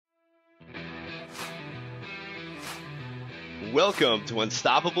Welcome to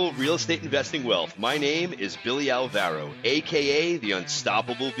Unstoppable Real Estate Investing Wealth. My name is Billy Alvaro, aka the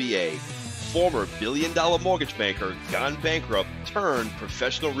Unstoppable VA, former billion-dollar mortgage banker, gone bankrupt, turned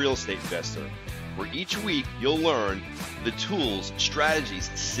professional real estate investor. Where each week you'll learn the tools,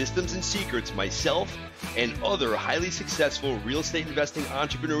 strategies, systems, and secrets myself and other highly successful real estate investing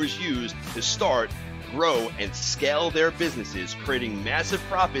entrepreneurs use to start, grow, and scale their businesses, creating massive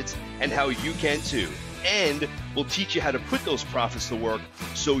profits, and how you can too. And we'll teach you how to put those profits to work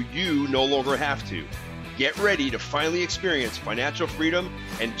so you no longer have to. Get ready to finally experience financial freedom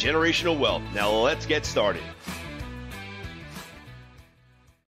and generational wealth. Now let's get started.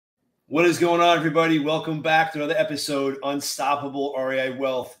 What is going on, everybody? Welcome back to another episode, Unstoppable REI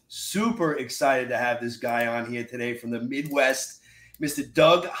Wealth. Super excited to have this guy on here today from the Midwest, Mr.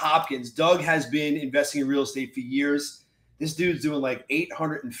 Doug Hopkins. Doug has been investing in real estate for years. This dude's doing like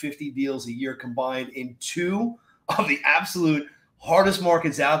 850 deals a year combined in two of the absolute hardest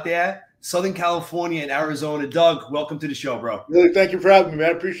markets out there, Southern California and Arizona. Doug, welcome to the show, bro. Really, thank you for having me, man.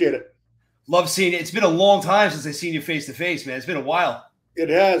 I appreciate it. Love seeing it. It's been a long time since I've seen you face to face, man. It's been a while. It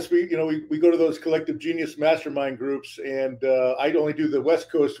has. We go to those collective genius mastermind groups, and I only do the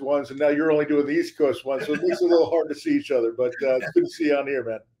West Coast ones, and now you're only doing the East Coast ones, so it makes it a little hard to see each other. But it's good to see you on here,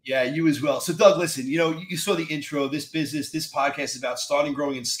 man. Yeah, you as well. So, Doug, listen. You saw the intro. This podcast is about starting,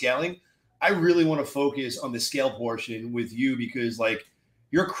 growing, and scaling. I really want to focus on the scale portion with you because, like,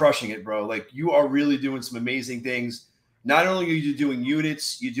 you're crushing it, bro. Like, you are really doing some amazing things. Not only are you doing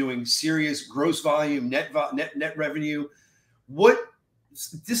units, you're doing serious gross volume, net revenue.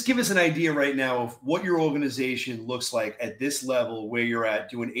 Just give us an idea right now of what your organization looks like at this level where you're at,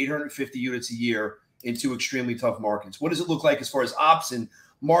 doing 850 units a year in two extremely tough markets. What does it look like as far as ops and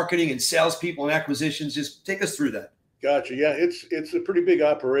marketing and salespeople and acquisitions? Just take us through that. Gotcha. Yeah, it's a pretty big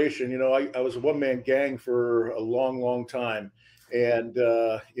operation. I was a one-man gang for a long, long time. And,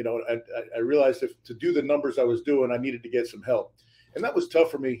 I realized to do the numbers I was doing, I needed to get some help. And that was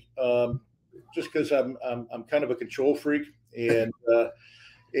tough for me just because I'm kind of a control freak. And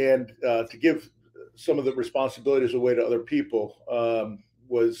to give some of the responsibilities away to other people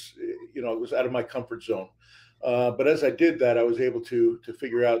was out of my comfort zone. But as I did that, I was able to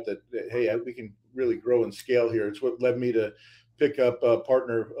figure out that hey, we can really grow and scale here. It's what led me to pick up a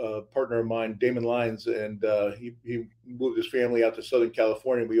partner of mine, Damon Lyons, and he moved his family out to Southern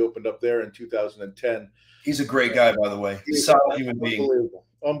California. We opened up there in 2010. He's a great guy, by the way. He's a solid human being.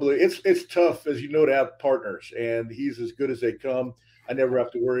 Unbelievable. It's tough, as you know, to have partners, and he's as good as they come. I never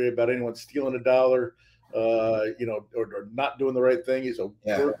have to worry about anyone stealing a dollar, or not doing the right thing. He's a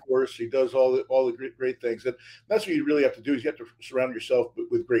workhorse. He does all the great things, and that's what you really have to do. Is you have to surround yourself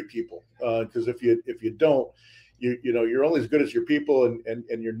with great people, because if you don't, you're only as good as your people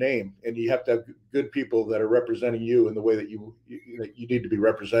and your name, and you have to have good people that are representing you in the way that you need to be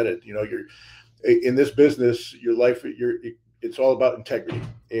represented. You're in this business, your life, it's all about integrity.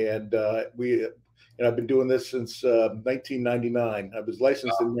 And I've been doing this since 1999. I was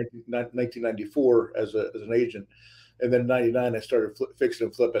licensed in 1994 as an agent. And then in 99, I started fixing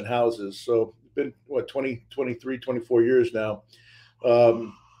and flipping houses. So it's been 24 years now.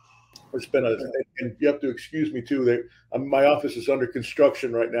 It's been and you have to excuse me too. My office is under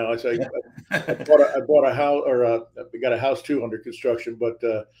construction right now. I bought a house, or we got a house too under construction, but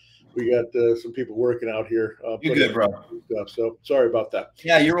we got some people working out here. You're good, bro. Stuff, so sorry about that.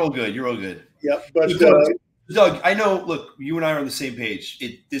 Yeah, you're all good. You're all good. Yeah, but Doug, I know. Look, you and I are on the same page.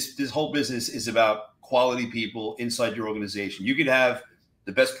 This whole business is about quality people inside your organization. You could have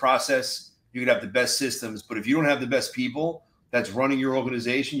the best process, you could have the best systems, but if you don't have the best people that's running your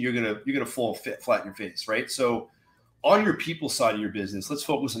organization, you're gonna fall flat in your face, right? So, on your people side of your business, let's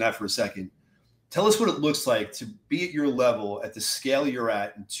focus on that for a second. Tell us what it looks like to be at your level, at the scale you're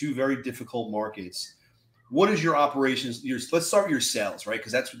at in two very difficult markets. What is your operations? Let's start with your sales, right?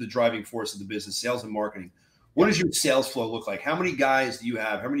 Because that's what the driving force of the business, sales and marketing. What does your sales flow look like? How many guys do you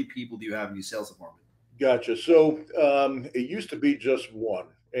have? How many people do you have in your sales department? Gotcha. So it used to be just one.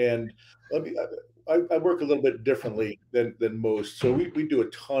 And I work a little bit differently than most. So we do a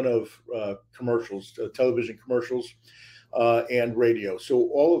ton of commercials, television commercials. And radio. So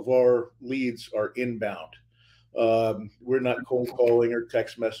all of our leads are inbound. We're not cold calling or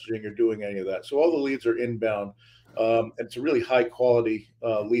text messaging or doing any of that. So all the leads are inbound. And it's a really high quality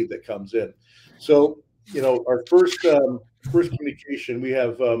lead that comes in. So, our first communication, we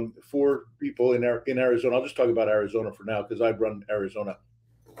have 4 people in Arizona. I'll just talk about Arizona for now because I run Arizona.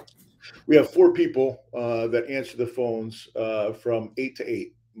 We have 4 people that answer the phones from 8 to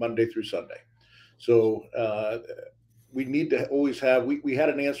 8, Monday through Sunday. So we need to always have, we had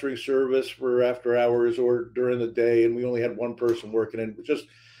an answering service for after hours or during the day, and we only had one person working, and just,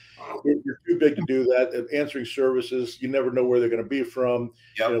 you're too big to do that. Answering services, you never know where they're going to be from.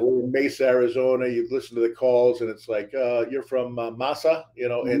 Yep. You know, we're in Mesa, Arizona. You listen to the calls, and it's like, you're from Masa, you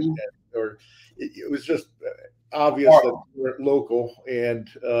know, or it was just obvious that we weren't local, and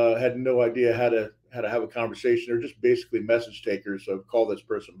had no idea how to have a conversation, or just basically message takers of call this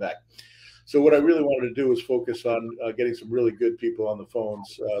person back. So what I really wanted to do was focus on getting some really good people on the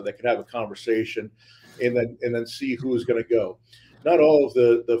phones that could have a conversation, and then see who is going to go. Not all of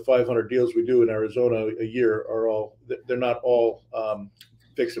the 500 deals we do in Arizona a year they're not all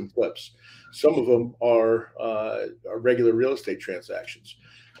fix and flips. Some of them are regular real estate transactions.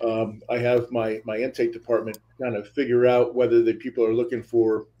 I have my intake department kind of figure out whether the people are looking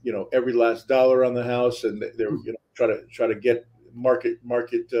for, you know, every last dollar on the house, and they're, you know, try to get market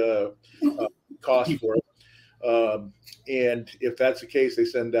cost for it. And if that's the case, they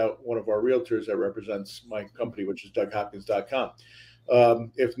send out one of our realtors that represents my company, which is DougHopkins.com.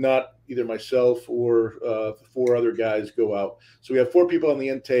 If not, either myself or 4 other guys go out. So we have 4 people on the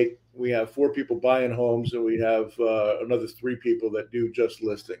intake. We have 4 people buying homes, and we have another 3 people that do just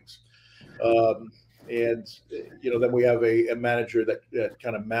listings. And, you know, then we have a manager that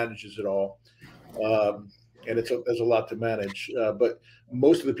kind of manages it all. And there's a lot to manage. But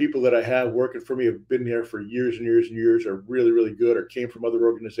most of the people that I have working for me have been here for years and years and years, are really, really good, or came from other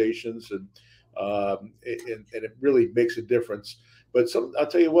organizations. And it really makes a difference. But I'll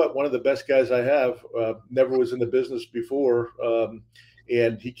tell you what, one of the best guys I have never was in the business before.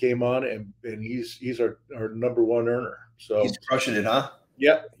 And he came on, and he's our number 1 earner. So he's crushing it, huh?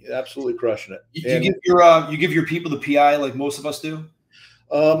 Yeah, absolutely crushing it. You give your people the PI like most of us do?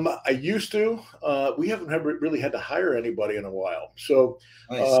 I used to. We haven't really had to hire anybody in a while. So,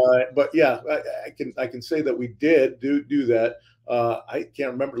 nice. But yeah, I can say that we did do that. I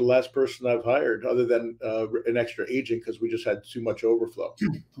can't remember the last person I've hired other than an extra agent, because we just had too much overflow.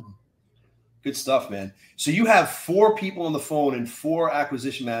 Good stuff, man. So you have 4 people on the phone and 4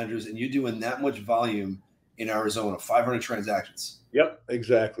 acquisition managers, and you're doing that much volume in Arizona, 500 transactions. Yep,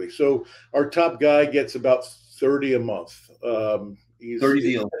 exactly. So our top guy gets about 30 a month. 30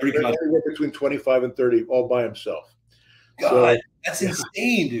 deals, anywhere between 25 and 30, all by himself. God, that's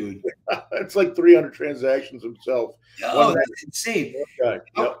insane, dude. It's like 300 transactions himself. Oh, that's insane.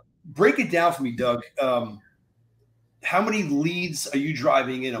 Yep. Break it down for me, Doug. How many leads are you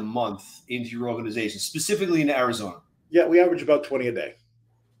driving in a month into your organization, specifically in Arizona? Yeah, we average about 20 a day.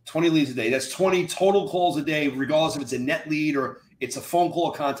 20 leads a day. That's 20 total calls a day, regardless if it's a net lead or it's a phone call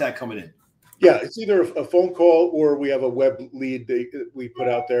or contact coming in. Yeah, it's either a phone call or we have a web lead we put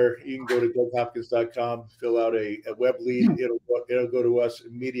out there. You can go to DougHopkins.com, fill out a web lead. It'll go to us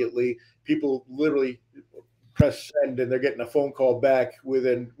immediately. People literally press send, and they're getting a phone call back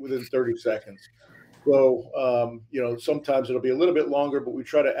within 30 seconds. So, you know, sometimes it'll be a little bit longer, but we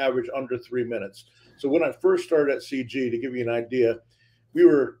try to average under 3 minutes. So when I first started at CG, to give you an idea, we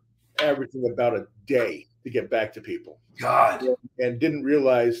were averaging about a day to get back to people. God. And didn't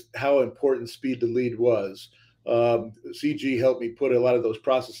realize how important speed to lead was. CG helped me put a lot of those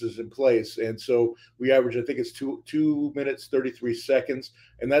processes in place. And so we average, I think it's 2 minutes, 33 seconds.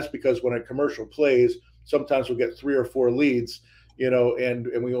 And that's because when a commercial plays, sometimes we'll get 3 or 4 leads, you know, and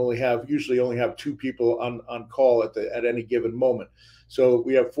we usually only have 2 people on call at any given moment. So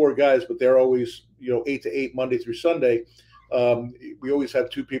we have 4 guys, but they're always, you know, 8 to 8, Monday through Sunday. We always have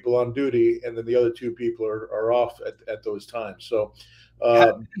 2 people on duty, and then the other 2 people are off at those times. So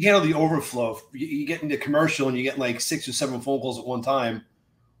how do you handle the overflow? You get into commercial and you get like 6 or 7 phone calls at one time.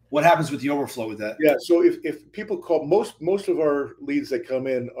 What happens with the overflow with that? Yeah, so if people call, most of our leads that come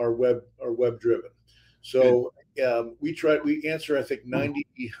in are web driven. So we answer, I think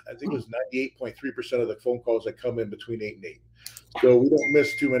it was 98.3% of the phone calls that come in between 8 and 8. So we don't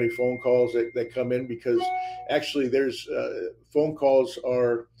miss too many phone calls that come in, because actually there's phone calls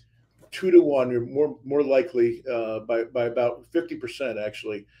are 2 to 1. You're more likely by about 50%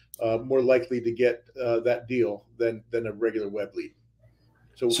 actually more likely to get that deal than a regular web lead.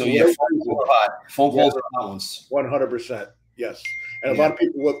 So yeah, phone calls are hot ones. 100%, yes. And a lot of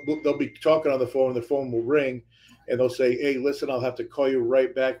people they'll be talking on the phone, and the phone will ring, and they'll say, "Hey, listen, I'll have to call you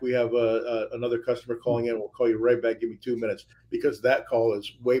right back. We have another customer calling in. We'll call you right back. Give me 2 minutes," because that call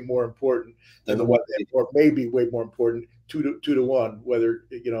is way more important than the one, or maybe way more important, 2 to 1, whether,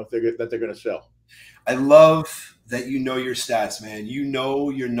 you know, that they're going to sell. I love that you know your stats, man. You know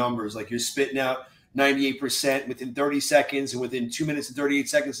your numbers. Like, you're spitting out 98% within 30 seconds, and within 2 minutes and 38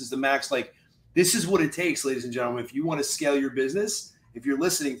 seconds is the max. Like, this is what it takes, ladies and gentlemen. If you want to scale your business, if you're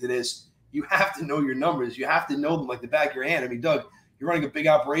listening to this, You have to know your numbers. You have to know them like the back of your hand. I mean, Doug, you're running a big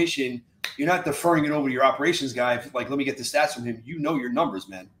operation. You're not deferring it over to your operations guy. Like, let me get the stats from him. You know your numbers,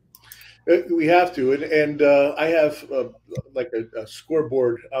 man. We have to, and I have like a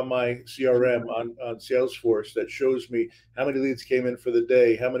scoreboard on my CRM on Salesforce that shows me how many leads came in for the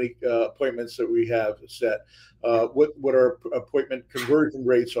day, how many appointments that we have set, what our appointment conversion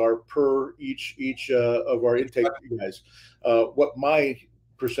rates are per each of our intake guys, what my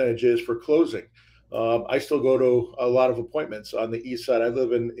percentage is for closing. I still go to a lot of appointments on the east side. I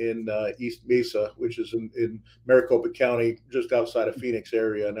live in East Mesa, which is in Maricopa County, just outside of Phoenix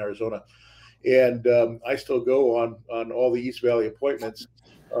area in Arizona. And I still go on all the East Valley appointments,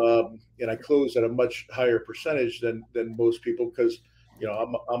 and I close at a much higher percentage than most people because, you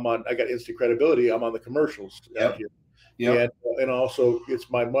know, I got instant credibility. I'm on the commercials out here, and also it's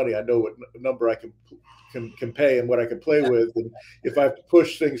my money. I know what number I can pay and what I can play with, and if I have to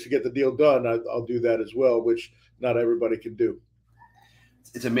push things to get the deal done, I'll do that as well, which not everybody can do.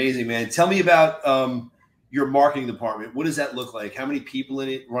 It's amazing, man. Tell me about your marketing department. What does that look like? How many people in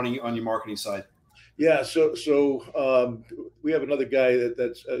it running on your marketing side? Yeah, so we have another guy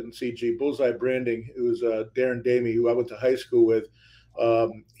that's in CG, Bullseye Branding, who's Darren Damey, who I went to high school with.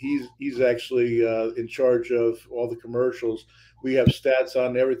 He's actually in charge of all the commercials. We have stats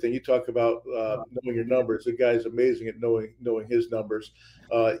on everything. You talk about knowing your numbers. The guy's amazing at knowing his numbers.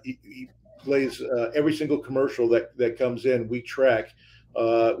 He plays every single commercial that comes in. We track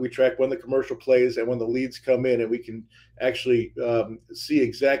when the commercial plays and when the leads come in, and we can actually see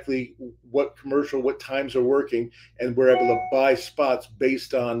exactly what times are working, and we're able to buy spots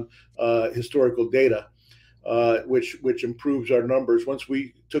based on historical data. Which improves our numbers. Once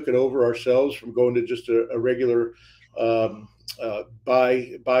we took it over ourselves from going to just a regular media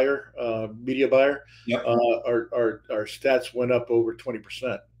buyer, our stats went up over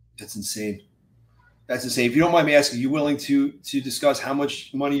 20%. That's insane. That's insane. If you don't mind me asking, are you willing to discuss how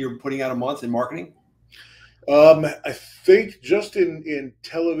much money you're putting out a month in marketing? I think just in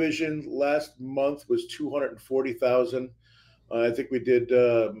television last month was $240,000. I think we did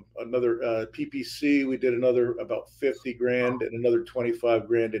another PPC. We did another about 50 grand and another 25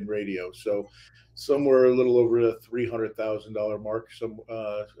 grand in radio. So somewhere a little over the $300,000 mark.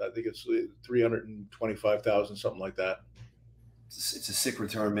 I think it's 325,000, something like that. It's a sick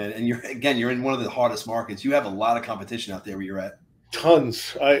return, man. And you're in one of the hardest markets. You have a lot of competition out there where you're at.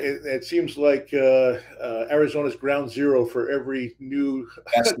 Tons. It seems like Arizona's ground zero for every new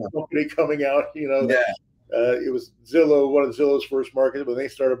company coming out. You know. Yeah. It was Zillow, one of Zillow's first markets, when they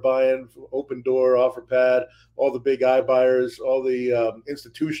started buying Open Door, OfferPad, all the big iBuyers, all the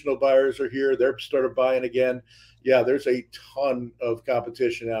institutional buyers are here. They're started buying again. Yeah, there's a ton of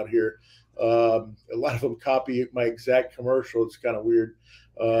competition out here. A lot of them copy my exact commercial. It's kind of weird,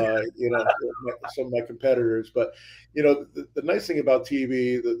 you know, some of my competitors. But, you know, the nice thing about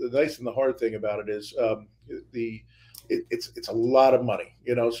TV, the nice and the hard thing about it is it's a lot of money,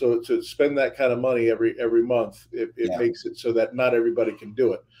 you know, so to spend that kind of money every month, it makes it so that not everybody can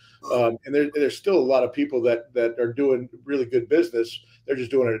do it. And there's still a lot of people that are doing really good business. They're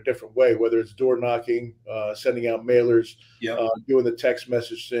just doing it a different way, whether it's door knocking, sending out mailers, doing the text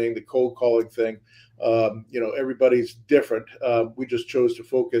message thing, the cold calling thing. You know, everybody's different. We just chose to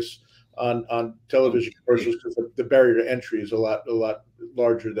focus on television commercials because the barrier to entry is a lot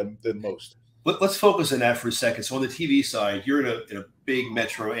larger than most. Let's focus on that for a second. So on the TV side, you're in a big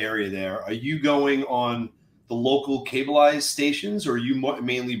metro area there. Are you going on the local cableized stations, or are you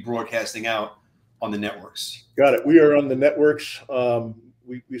mainly broadcasting out on the networks? Got it. We are on the networks.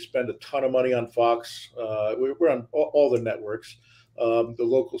 We spend a ton of money on Fox. We're on all the networks. The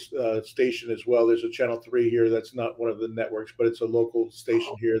local station as well. There's a Channel 3 here that's not one of the networks, but it's a local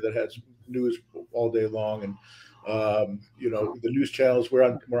station here that has news all day long. And you know, the news channels, we're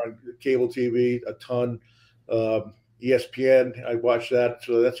on cable TV a ton. ESPN, I watch that,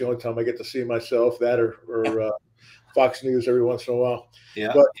 so that's the only time I get to see myself. That or Fox News every once in a while.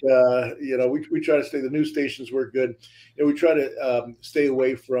 Yeah. But you know, we try to stay. The news stations work good. You know, we try to stay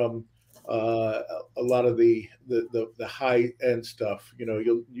away from a lot of the high end stuff. You know,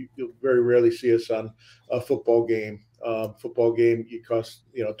 you'll very rarely see us on a football game. You cost,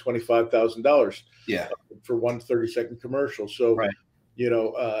 you know, $25,000 for one 30-second commercial. So, you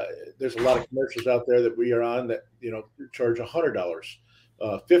know, there's a lot of commercials out there that we are on that, you know, charge $100,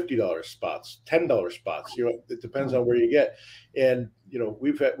 $50 spots, $10 spots. You know, it depends on where you get. And, you know,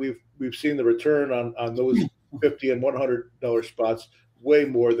 we've seen the return on those $50 and $100 spots way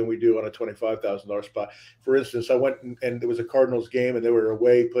more than we do on a $25,000 spot. For instance, I went and there was a Cardinals game and they were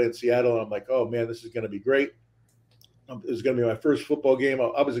away playing Seattle, and I'm like, oh man, this is going to be great. It was going to be my first football game.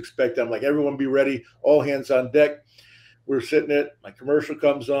 I was expecting, I'm like, everyone be ready, all hands on deck. We're sitting it. My commercial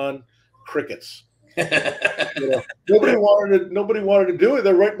comes on, crickets. Nobody wanted to do it.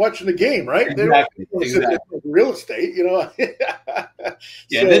 They're right watching the game, right? Exactly. Real estate, Yeah,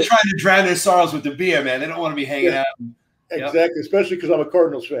 so, they're trying to drown their sorrows with the beer, man. They don't want to be hanging out. Exactly, especially because I'm a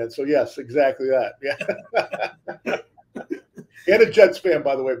Cardinals fan. So yes, exactly that. Yeah. And a Jets fan,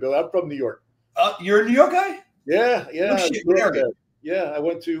 by the way, Bill. I'm from New York. You're a New York guy? Yeah. Oh, shit, what area? Yeah, I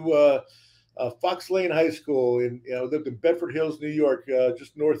went to Fox Lane High School lived in Bedford Hills, New York,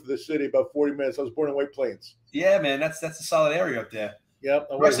 just north of the city, about 40 minutes. I was born in White Plains. Yeah, man, that's a solid area up there. Yeah.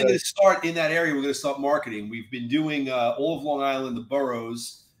 We're actually going to start in that area. We're going to start marketing. We've been doing all of Long Island, the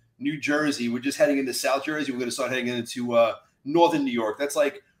boroughs, New Jersey. We're just heading into South Jersey. We're going to start heading into northern New York. That's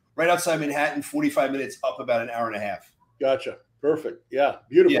like right outside Manhattan, 45 minutes up about an hour and a half. Gotcha. Perfect. Yeah.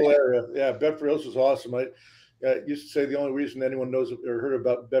 Beautiful area. Yeah. Bedford Hills is awesome. I used to say the only reason anyone knows or heard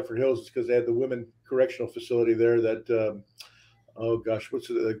about Bedford Hills is because they had the women correctional facility there that,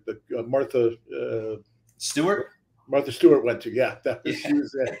 Martha Stewart? Martha Stewart went to. Yeah. That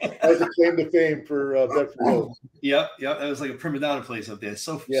was a claim to fame for Bedford Hills. Yep. That was like a prima donna place up there.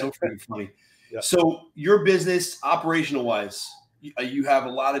 So freaking funny. Yeah. So your business, operational wise, you have a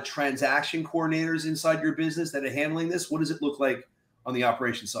lot of transaction coordinators inside your business that are handling this. What does it look like on the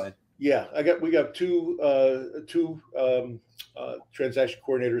operation side? Yeah, we got two transaction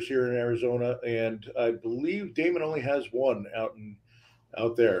coordinators here in Arizona, and I believe Damon only has one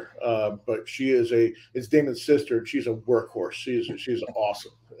out there. But it's Damon's sister, and she's a workhorse. She's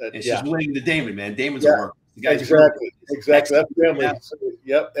awesome. And she's related to Damon, man. Damon's a workhorse. Exactly. That's family. Yeah.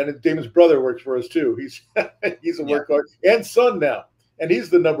 Yep. And Damon's brother works for us too. He's a workhorse and son now, and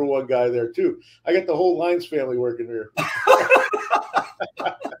he's the number one guy there too. I got the whole Lines family working here.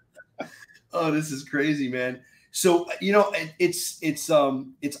 Oh, this is crazy, man. So, it's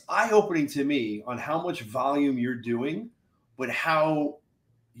eye-opening to me on how much volume you're doing, but how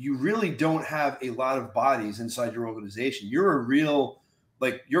you really don't have a lot of bodies inside your organization. You're a real,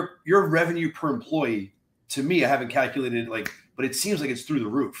 your revenue per employee, to me, I haven't calculated but it seems like it's through the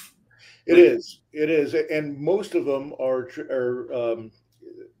roof. It is. And most of them are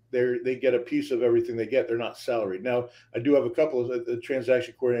they get a piece of everything they get. They're not salaried. Now, I do have a couple of the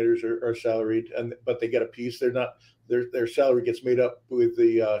transaction coordinators are salaried, but they get a piece. They're not. Their salary gets made up with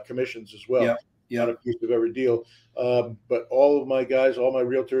the commissions as well. Yeah. Not a piece of every deal. But all of my guys, all my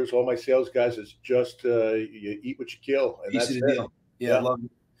realtors, all my sales guys, it's just you eat what you kill, and piece that's of the deal. Yeah,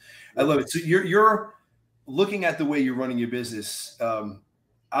 I love it. So you're looking at the way you're running your business.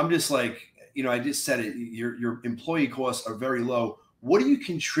 I'm just I just said it. Your employee costs are very low. What do you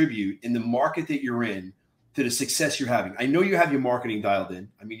contribute in the market that you're in to the success you're having? I know you have your marketing dialed in.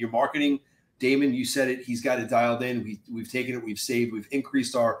 I mean, your marketing, Damon, you said it, he's got it dialed in. We've taken it, we've saved, we've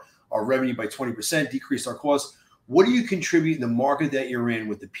increased our revenue by 20%, decreased our costs. What do you contribute in the market that you're in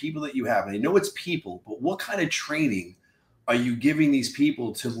with the people that you have? And I know it's people, but what kind of training are you giving these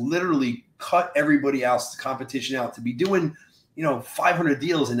people to literally cut everybody else, the competition out, to be doing, 500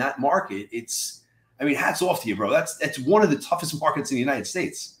 deals in that market? Hats off to you, bro. That's one of the toughest markets in the United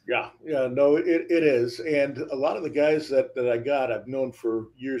States. Yeah, no, it is. And a lot of the guys that I got, I've known for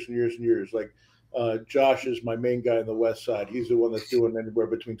years and years and years. Like Josh is my main guy on the West Side. He's the one that's doing anywhere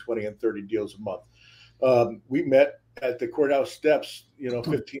between 20 and 30 deals a month. We met at the courthouse steps,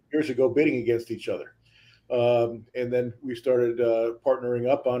 15 years ago, bidding against each other. And then we started partnering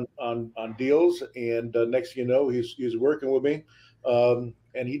up on deals. And next thing you know, he's working with me.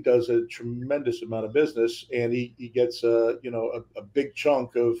 And he does a tremendous amount of business, and he gets a big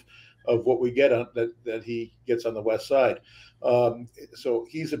chunk of what we get on that he gets on the West Side. So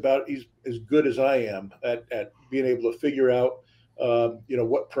he's as good as I am at being able to figure out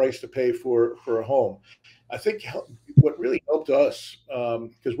what price to pay for a home. I think what really helped us,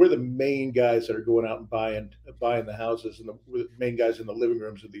 because we're the main guys that are going out and buying the houses, and we're the main guys in the living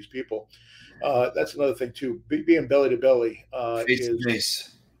rooms of these people. That's another thing too. Being belly to belly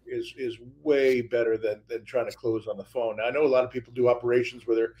is way better than trying to close on the phone. Now, I know a lot of people do operations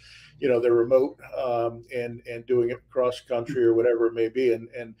where they're remote and doing it cross country or whatever it may be,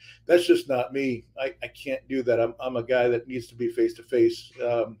 and that's just not me. I can't do that. I'm a guy that needs to be face to face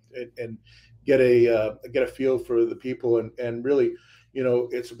and get a feel for the people, and really,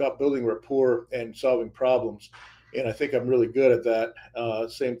 it's about building rapport and solving problems. And I think I'm really good at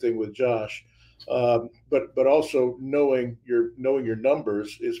that. Same thing with Josh. But also knowing your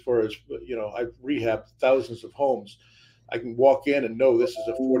numbers as far as, I've rehabbed thousands of homes. I can walk in and know this is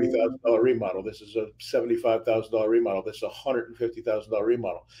a $40,000 remodel. This is a $75,000 remodel. This is a $150,000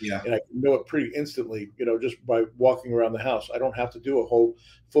 remodel. Yeah. And I can know it pretty instantly, just by walking around the house. I don't have to do a whole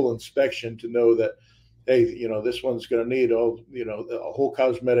full inspection to know that, hey, this one's going to need, a whole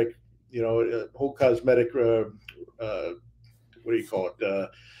cosmetic, what do you call it?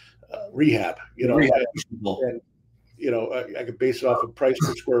 Rehab, Rehab. and I can base it off of price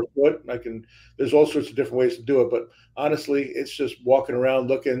per square foot. There's all sorts of different ways to do it, but honestly, it's just walking around,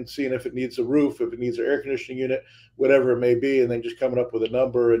 looking, seeing if it needs a roof, if it needs an air conditioning unit, whatever it may be, and then just coming up with a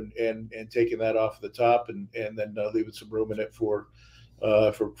number and taking that off the top and then leaving some room in it for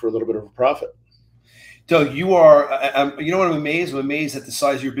a little bit of a profit. Doug, you are, what I'm amazed? I'm amazed at the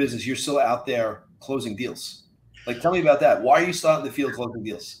size of your business. You're still out there closing deals. Like, tell me about that. Why are you still out in the field closing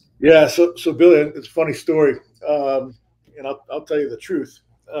deals? Yeah. So Billy, it's a funny story. And I'll tell you the truth.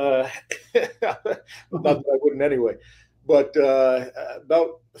 Not that I wouldn't anyway, but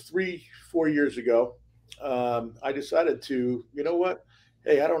about 3-4 years ago, I decided to,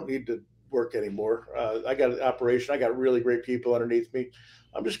 hey, I don't need to work anymore. I got an operation. I got really great people underneath me.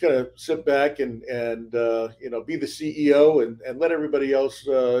 I'm just going to sit back and be the CEO and let everybody else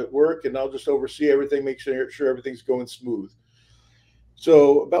work, and I'll just oversee everything, make sure everything's going smooth.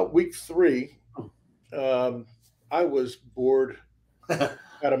 So about week 3, I was bored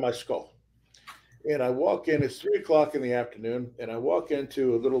out of my skull. And I walk in, it's 3:00 in the afternoon, and I walk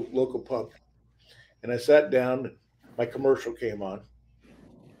into a little local pub. And I sat down, my commercial came on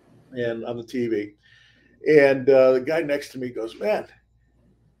the TV. And the guy next to me goes, man,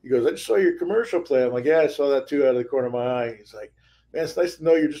 he goes, I just saw your commercial play. I'm like, yeah, I saw that too out of the corner of my eye. He's like, man, it's nice to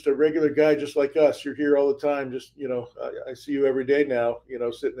know you're just a regular guy just like us. You're here all the time. Just, I see you every day now,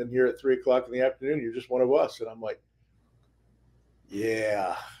 sitting in here at 3:00 in the afternoon. You're just one of us. And I'm like,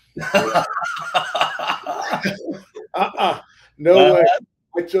 yeah. No way.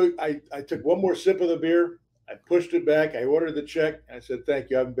 I took one more sip of the beer. I pushed it back. I ordered the check. And I said,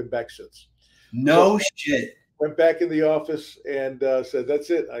 thank you. I haven't been back since. No shit. Went back in the office and said,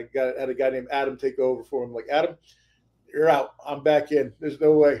 that's it. I had a guy named Adam take over for him. Like, Adam, you're out. I'm back in. There's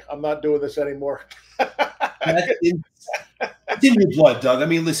no way. I'm not doing this anymore. It's in your blood, Doug. I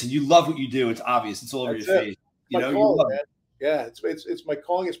mean, listen, you love what you do. It's obvious. It's all over your face. You love it. Yeah, it's my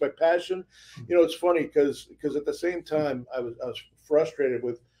calling. It's my passion. It's funny because at the same time I was frustrated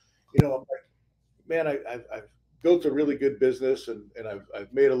with, I'm like, man, I've built a really good business and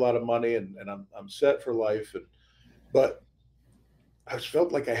I've made a lot of money and I'm set for life, but I just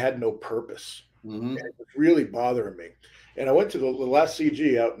felt like I had no purpose. Mm-hmm. And it was really bothering me. And I went to the last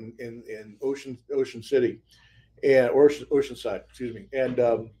CG out in Ocean City and Oceanside, excuse me. And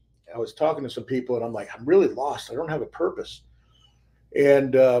I was talking to some people and I'm like, I'm really lost. I don't have a purpose.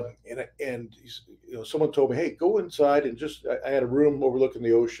 And someone told me, hey, go inside and I had a room overlooking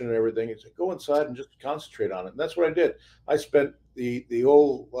the ocean and everything. He said, go inside and just concentrate on it. And that's what I did. I spent the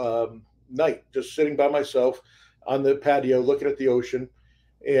whole night just sitting by myself on the patio, looking at the ocean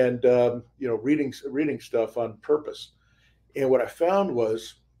and, reading stuff on purpose. And what I found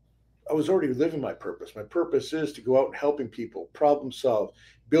was I was already living my purpose. My purpose is to go out and helping people, problem solve,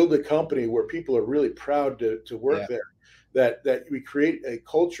 build a company where people are really proud to work there. That we create a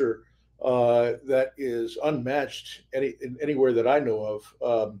culture that is unmatched anywhere that I know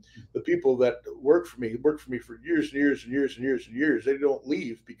of. The people that work for me for years and years and years and years and years. They don't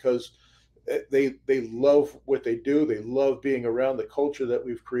leave because they love what they do. They love being around the culture that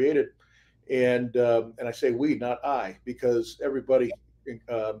we've created. And I say we, not I, because everybody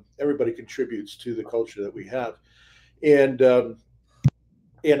contributes to the culture that we have.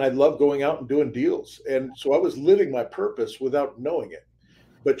 And I love going out and doing deals. And so I was living my purpose without knowing it.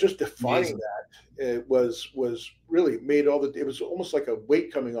 But just defining that was really made it was almost like a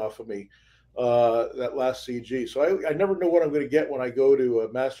weight coming off of me, that last CG. So I never know what I'm going to get when I go to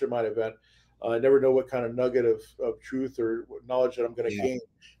a mastermind event. I never know what kind of nugget of truth or knowledge that I'm going to gain.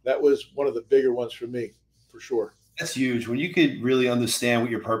 That was one of the bigger ones for me, for sure. That's huge. When you could really understand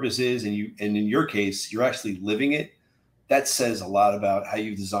what your purpose is and in your case, you're actually living it. That says a lot about how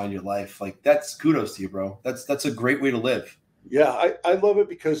you design your life. Like, that's kudos to you, bro. That's a great way to live. Yeah, I love it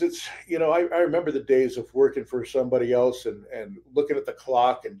because it's, I remember the days of working for somebody else and looking at the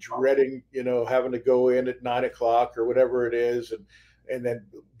clock and dreading, having to go in at 9 o'clock or whatever it is. And then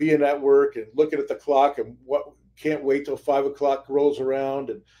being at work and looking at the clock and can't wait till 5 o'clock rolls around.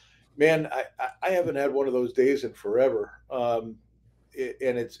 And man, I haven't had one of those days in forever. And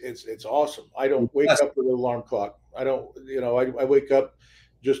it's awesome. I don't wake up with an alarm clock. I don't, I wake up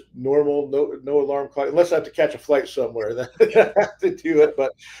just normal, no alarm clock, unless I have to catch a flight somewhere. Then I have to do it.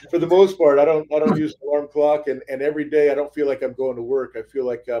 But for the most part, I don't use an alarm clock, and every day I don't feel like I'm going to work. I feel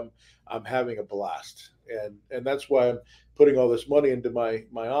like I'm having a blast, and that's why I'm putting all this money into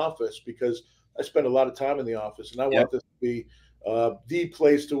my office, because I spend a lot of time in the office, and I want this to be the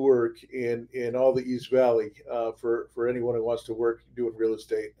place to work in all the East Valley for anyone who wants to work doing real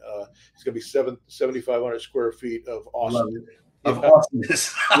estate. It's going to be 7,500 square feet of awesome. Of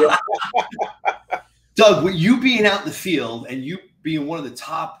awesomeness. Yeah. Doug, with you being out in the field and you being one of the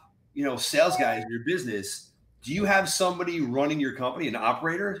top, sales guys in your business, do you have somebody running your company, an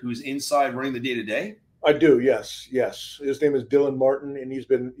operator who's inside running the day-to-day? I do. Yes. His name is Dylan Martin, and he's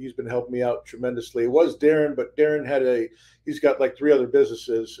been helping me out tremendously. It was Darren, but Darren he's got like 3 other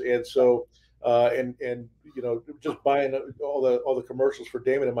businesses. And so, just buying all the commercials for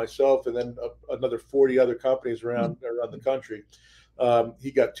Damon and myself, and then another 40 other companies around the country.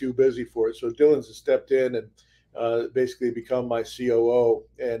 He got too busy for it. So Dylan's stepped in and basically become my COO,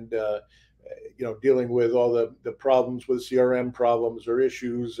 and, dealing with all the problems with CRM problems or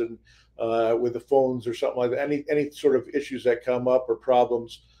issues, and with the phones or something like that, any sort of issues that come up or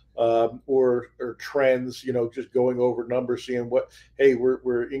problems, or trends, just going over numbers, seeing hey,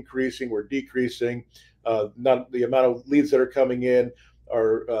 we're increasing, we're decreasing, not the amount of leads that are coming in,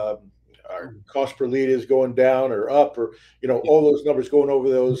 our cost per lead is going down or up, or all those numbers, going over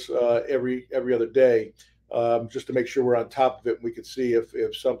those every other day, just to make sure we're on top of it, and we can see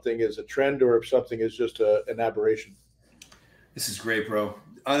if something is a trend or if something is just an aberration. This is great, bro.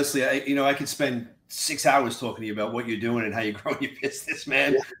 Honestly, I could spend 6 hours talking to you about what you're doing and how you're growing your business,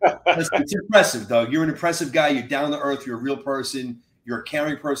 man. It's impressive, Doug. You're an impressive guy. You're down to earth. You're a real person. You're a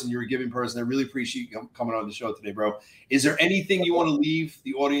caring person. You're a giving person. I really appreciate you coming on the show today, bro. Is there anything you want to leave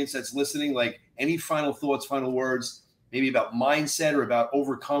the audience that's listening, like any final thoughts, final words, maybe about mindset or about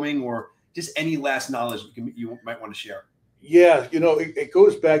overcoming, or just any last knowledge you might want to share? Yeah, it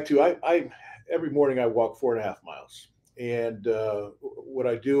goes back to I every morning I walk 4.5 miles. And what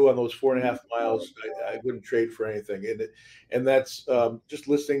I do on those 4.5 miles, I wouldn't trade for anything. And that's just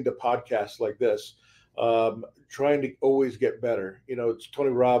listening to podcasts like this, trying to always get better. It's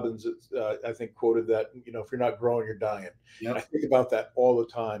Tony Robbins, I think, quoted that, if you're not growing, you're dying. Yep. I think about that all the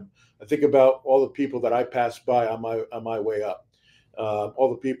time. I think about all the people that I passed by on my way up. All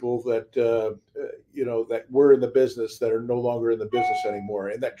the people that, that were in the business that are no longer in the business anymore.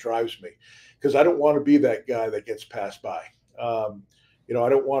 And that drives me, because I don't want to be that guy that gets passed by. I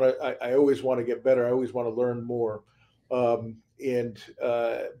don't want to, I always want to get better. I always want to learn more. But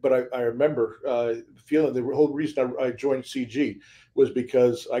I remember feeling the whole reason I joined CG was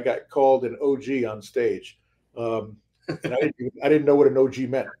because I got called an OG on stage. And I didn't know what an OG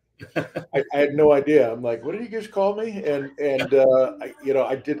meant. I had no idea. I'm like, what did you guys call me? And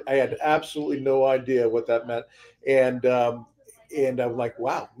I had absolutely no idea what that meant. And I'm like,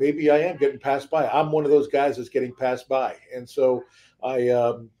 wow, maybe I am getting passed by. I'm one of those guys that's getting passed by. And so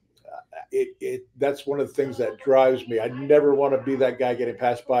that's one of the things that drives me. I never want to be that guy getting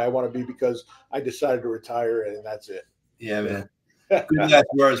passed by. I want to be, because I decided to retire, and that's it. Yeah, man. Good last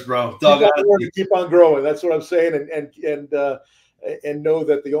words, bro. Doug, keep on growing. That's what I'm saying. And know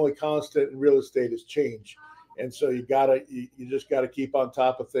that the only constant in real estate is change. And so you just gotta keep on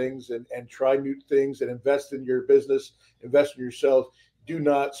top of things, and try new things, and invest in your business, invest in yourself. Do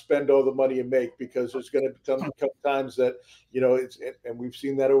not spend all the money you make, because there's going to come times that, and we've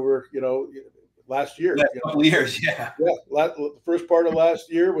seen that over, last year. Couple years, yeah. The first part of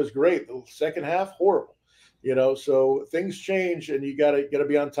last year was great. The second half, horrible. So things change, and you gotta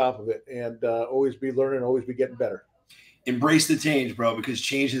be on top of it, and always be learning, always be getting better. Embrace the change, bro, because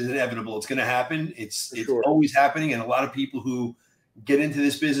change is inevitable. It's going to happen. It's sure. Always happening. And a lot of people who get into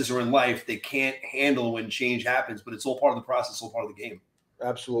this business or in life, they can't handle when change happens, but it's all part of the process, all part of the game.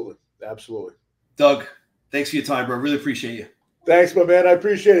 Absolutely. Doug, thanks for your time, bro. Really appreciate you. Thanks, my man. I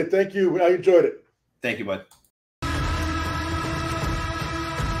appreciate it. Thank you. I enjoyed it. Thank you, bud.